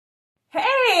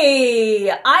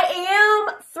Hey, I am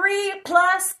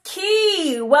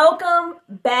 3+Kei. Welcome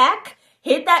back.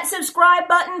 Hit that subscribe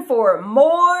button for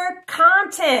more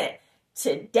content.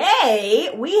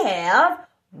 Today we have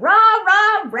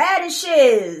Radishes,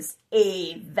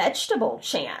 a vegetable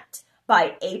chant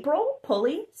by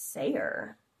Pulley,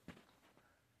 Sayre.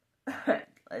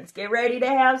 Let's get ready to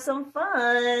have some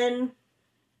fun.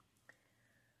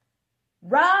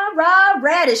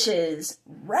 Radishes,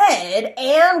 red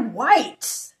and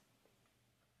white.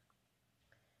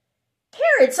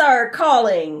 Carrots are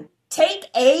calling, take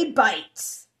a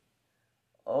bite.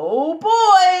 Oh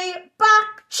boy,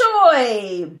 bok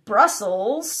choy,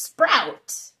 Brussels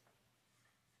sprout.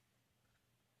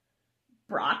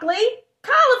 Broccoli,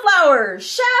 cauliflower,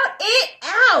 shout it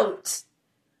out.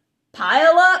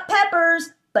 Pile up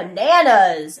peppers,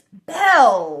 bananas,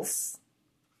 bells.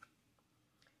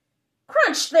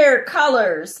 Crunch their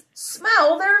colors,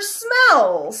 smell their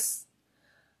smells.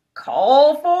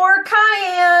 Call for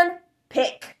cayenne,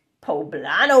 pick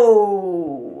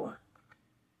poblano.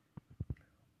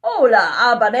 Hola,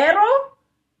 habanero,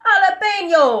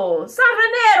 jalapeno,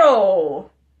 serranero.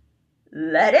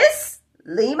 Lettuce,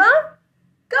 lima,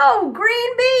 go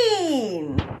green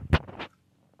bean.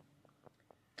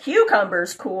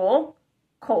 Cucumbers cool,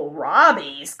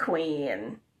 kohlrabi's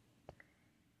queen.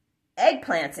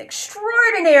 Eggplants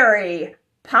extraordinary,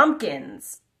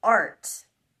 pumpkins art.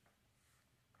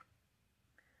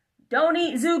 Don't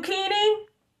eat zucchini?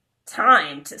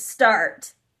 Time to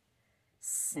start.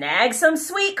 Snag some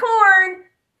sweet corn,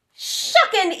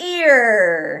 shuck an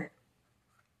ear.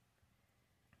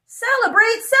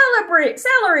 Celebrate,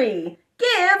 celery,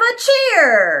 give a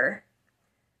cheer.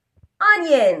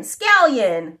 Onion,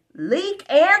 scallion, leek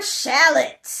and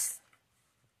shallot.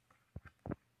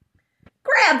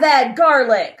 Grab that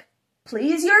garlic,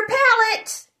 please your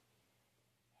palate.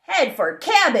 Head for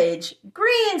cabbage,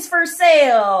 greens for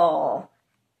sale.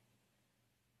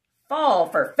 Fall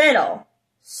for fennel,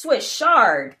 Swiss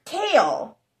chard,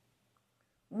 kale.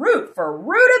 Root for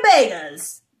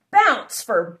rutabagas, bounce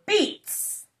for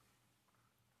beets.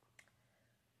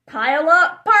 Pile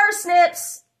up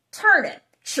parsnips, turnip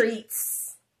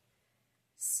treats.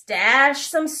 Stash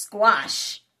some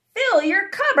squash, fill your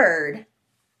cupboard.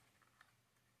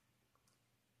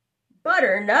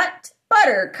 Butternut,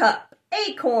 buttercup,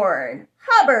 acorn,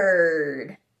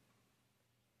 Hubbard.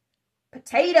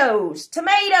 Potatoes,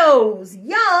 tomatoes,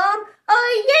 yum, a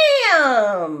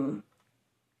yam.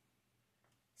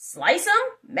 Slice 'em,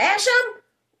 mash 'em,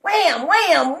 wham,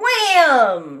 wham,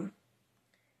 wham.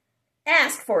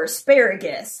 Ask for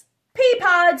asparagus, pea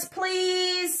pods,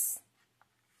 please.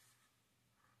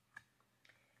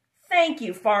 Thank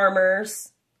you,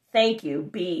 farmers. Thank you,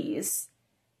 bees.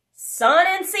 Sun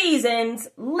and seasons,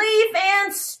 leaf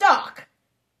and stalk.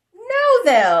 Know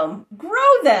them,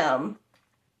 grow them.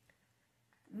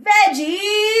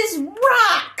 Veggies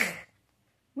rock.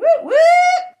 Woo woo.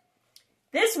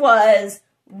 This was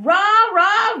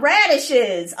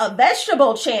Radishes, a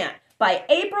vegetable chant by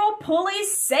Pulley,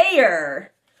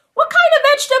 Sayre. What kind of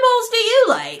vegetables do you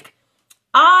like?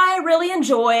 I really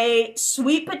enjoy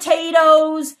sweet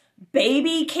potatoes,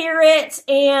 baby carrots,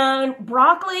 and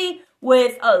broccoli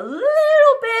with a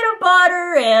little bit of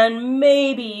butter and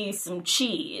maybe some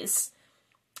cheese.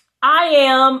 I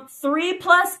am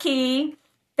 3+Kei.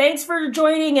 Thanks for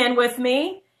joining in with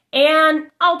me, and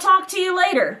I'll talk to you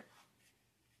later.